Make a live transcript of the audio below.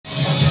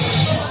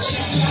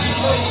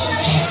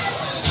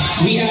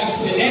We have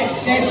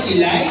Celeste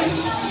Silay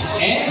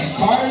and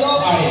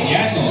Carlo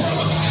Arellano.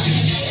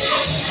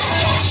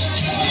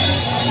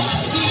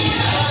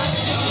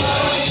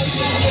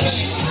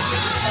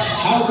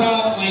 How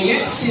about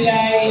Mayet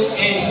Silay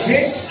and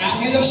Chris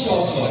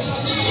Angelosyoso?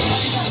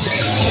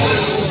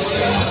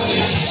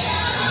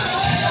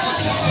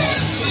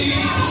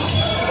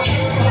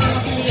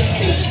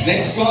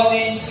 Let's call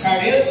in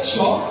Karel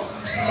Cho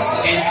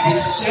and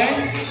Christian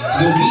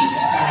Luis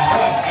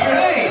Carawan.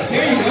 Alright,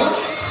 here you go.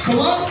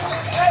 Come on.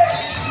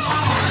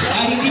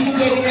 Hindi mo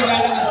pwedeng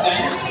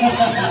naglalakad.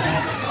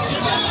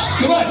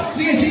 Come on.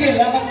 Sige, sige.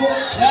 Lakad mo.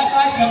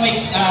 Lakad na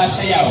may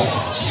sayaw.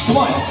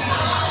 Come on.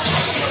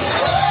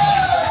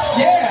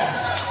 Yeah.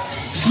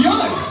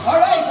 Yun.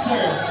 Alright,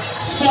 sir.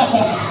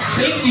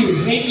 Thank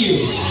you. Thank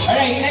you.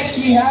 Alright,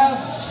 next we have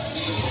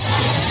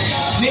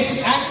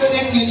Miss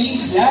Antoinette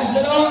Eunice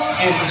Lazaro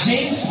and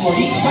James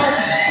Maurice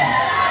Bautista.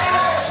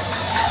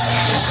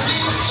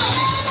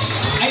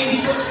 Ay,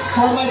 hindi ko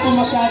formal po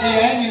masyado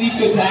yan. You need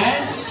to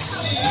dance.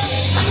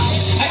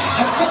 Ay,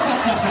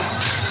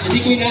 hindi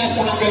ko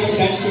inaasahan ganun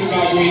dance yung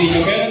gagawin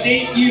niyo. Pero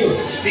thank you.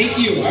 Thank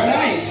you.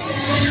 Alright.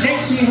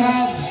 Next we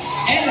have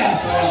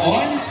Ella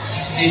Faraon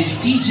and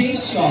CJ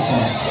Shoso.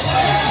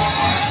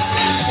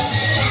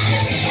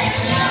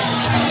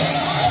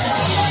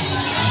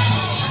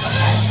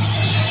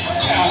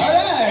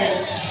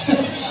 Alright.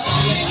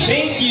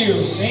 Thank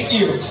you. Thank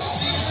you.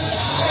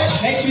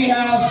 Next we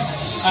have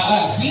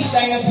please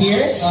line up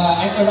here.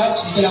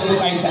 Entourage, dito lang po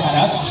tayo sa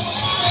harap.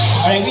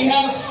 Alright, we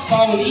have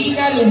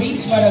Paulina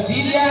Luis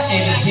Maravilla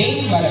and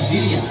Zane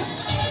Maravilla.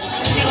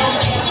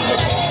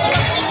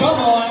 Come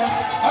on.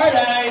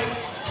 Alright.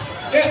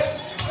 Yeah.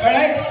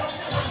 Alright.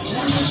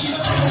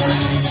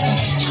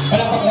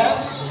 Palakpak lang?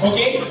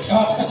 Okay.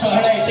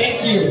 Alright,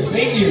 thank you.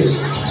 Thank you.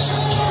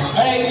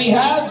 Alright, we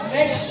have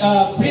next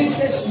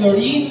Princess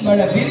Lorene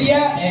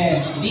Maravilla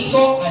and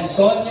Nico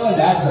Antonio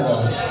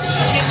Lazaro.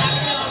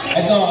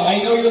 Ito,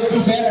 I know you'll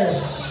do better.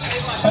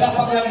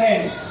 Palakpak lang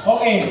din.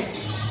 Okay.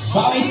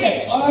 Baka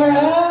step.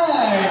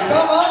 Alright,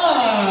 come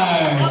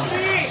on.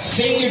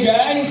 Thank you,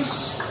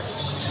 guys.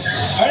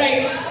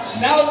 Alright,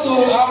 now to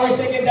our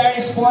secondary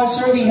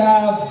sponsor, we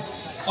have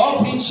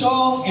Aubrey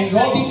Chong and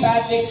Robbie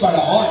Patrick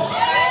Faraon.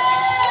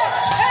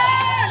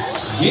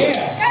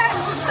 Yeah.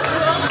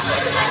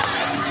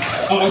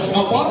 Oh, it's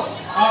my boss?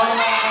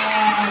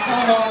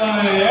 Come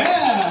on.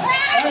 Yeah.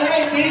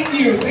 Alright, thank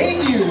you.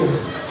 Thank you.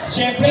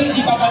 Siyempre,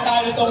 hindi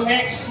papatalo tong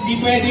next. Hindi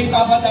pwedeng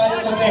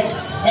papatalo tong next.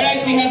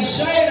 Alright, we have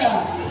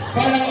Shaira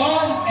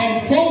Faraon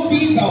and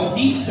Kobe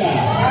Bautista.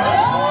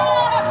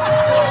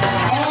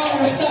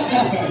 Alright.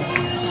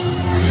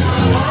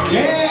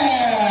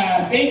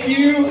 Yeah. Thank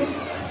you.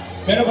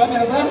 Meron ba?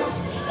 Meron ba?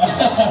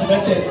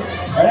 That's it.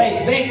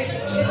 Alright, thanks.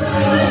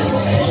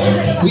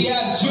 We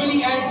have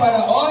Julianne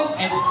Faraon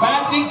and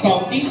Patrick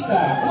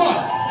Bautista. Come on.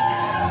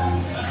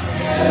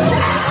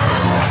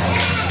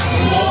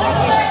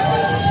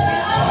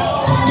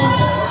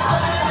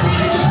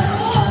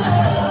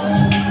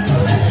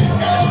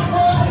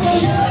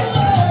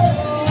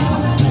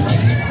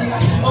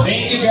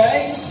 Thank you,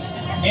 guys.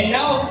 And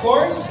now, of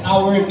course,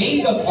 our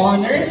maid of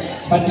honor,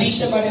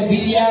 Patricia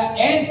Maravilla,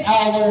 and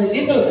our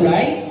little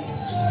bride,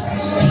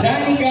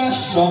 Danica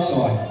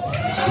Schlosswan.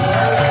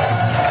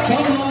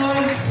 Come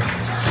on.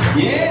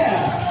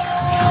 Yeah.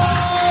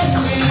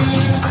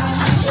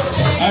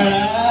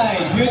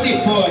 Alright,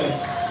 beautiful.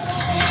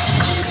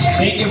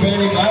 Thank you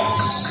very much.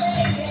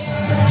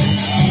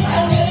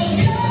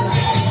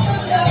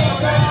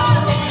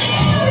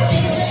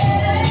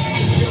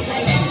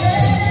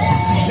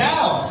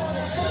 Now,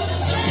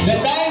 the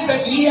time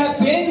that we have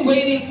been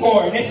waiting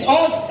for. Let's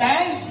all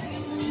stand.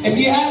 If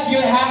you have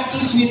your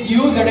hankies with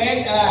you, the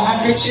red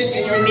handkerchief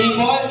in your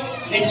table,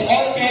 let's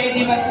all carry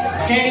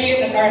it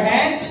in our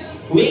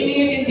hands, waving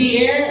it in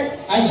the air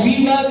as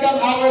we welcome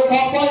our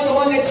couple. Come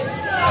on, let's...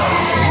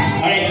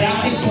 Alright,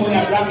 practice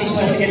muna. Practice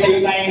muna. Sige,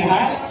 tayo tayong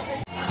lahat.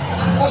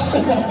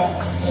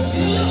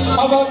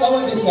 How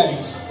about this,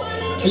 guys?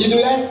 Can you do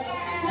that?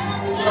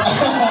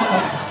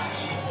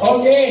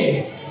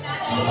 Okay.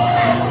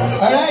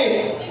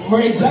 Alright.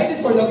 We're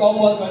excited for the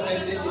couple, but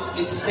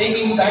it's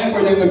taking time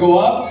for them to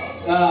go up.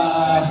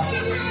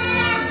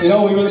 You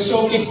know, we will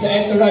showcase the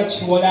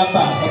entourage. Wala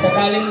pa.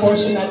 Magtataling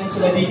portion natin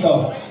sila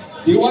dito.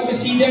 Do you want to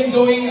see them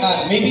doing,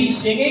 maybe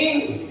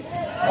singing?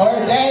 Or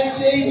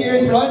dancing here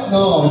in front?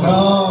 No.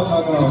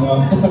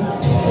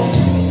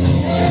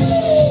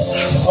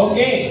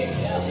 Okay.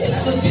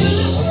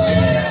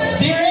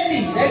 Be ready?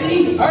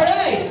 Ready?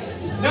 Alright.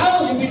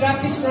 Now, yung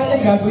pinractice natin,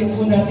 gagawin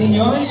po natin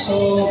yon.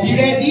 So, be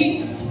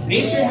ready.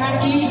 Raise your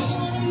hankies.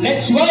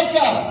 Let's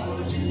welcome.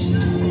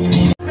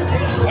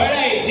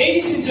 Alright,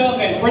 ladies and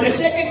gentlemen, for the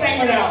second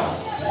time around,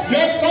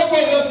 your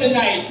couple of the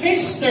night,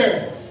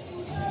 Mr.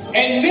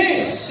 and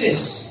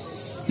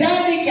Mrs.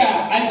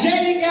 Danica,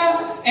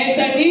 Angelica, and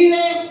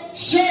Danilo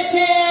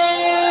Shoso!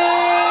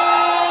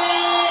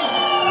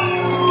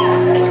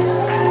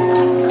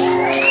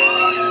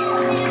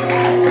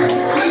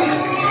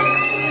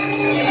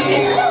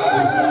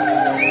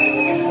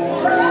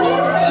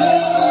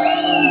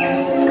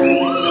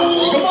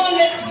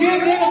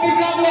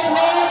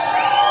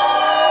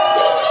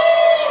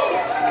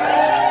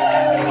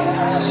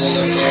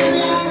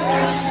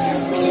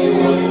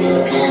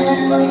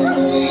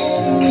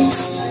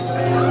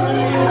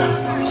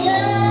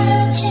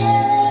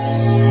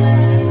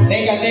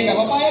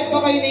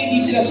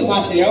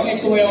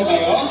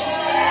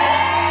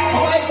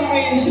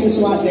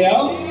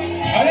 sumasayaw.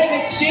 Alright,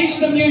 let's change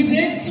the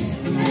music.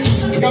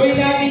 Gawin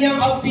natin yung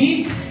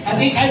upbeat.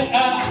 At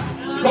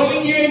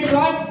going here in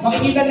front,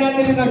 makikita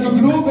natin na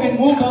nag-groove and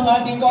move ang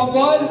ating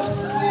couple.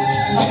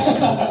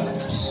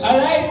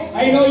 Alright,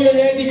 I know you're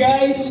ready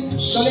guys.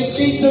 So let's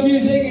change the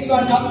music. It's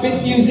an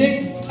upbeat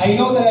music. I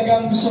know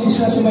talagang gusto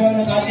na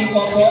sumayaw ng ating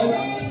couple.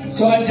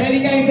 So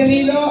Angelica and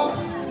Danilo,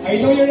 I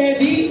know you're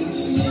ready.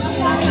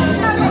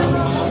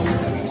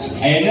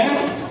 Ayan na.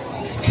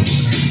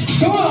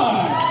 Come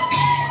on!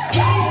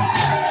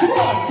 Come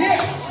on! Yeah!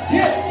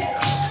 Yeah!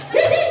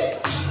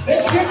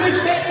 Let's give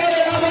this step a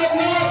round of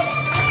applause.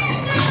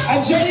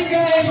 Angelica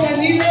and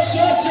Danilo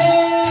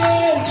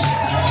Shoson!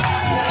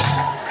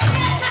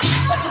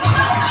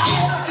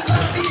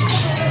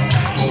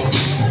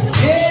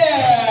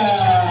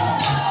 Yeah!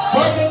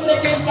 For the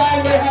second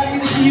time, we're happy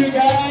to see you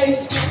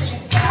guys.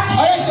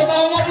 Alright,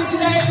 samahan natin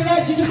sila ito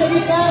na. Dito sa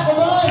gitna,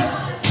 come on!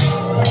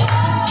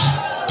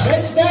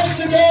 Let's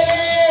dance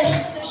together!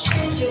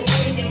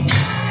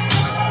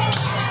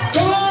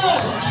 Come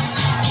on!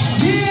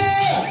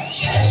 Yeah!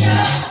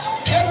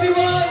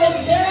 Everyone,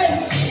 let's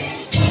dance!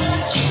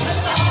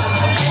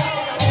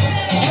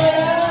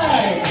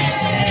 Alright!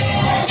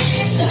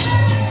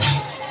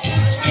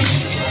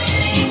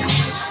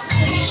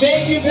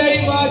 Thank you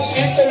very much,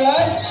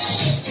 entourage.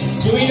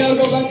 You will now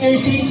go back to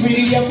your seats.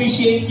 We really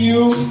appreciate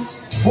you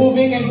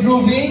moving and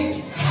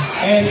grooving.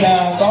 And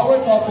to our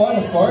couple,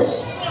 of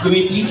course, do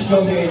we please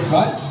go here in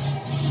front?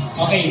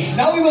 Okay,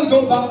 now we will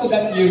go back to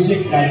that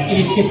music na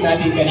i-skip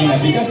natin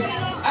kanina because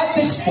at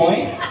this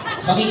point,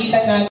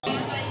 makikita natin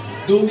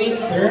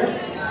doing her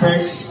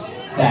first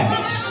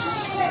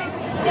dance.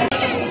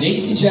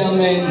 Ladies and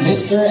gentlemen,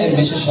 Mr. and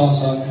Mrs.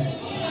 Shoson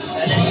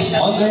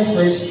on their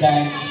first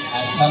dance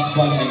as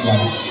husband and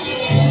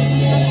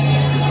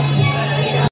wife.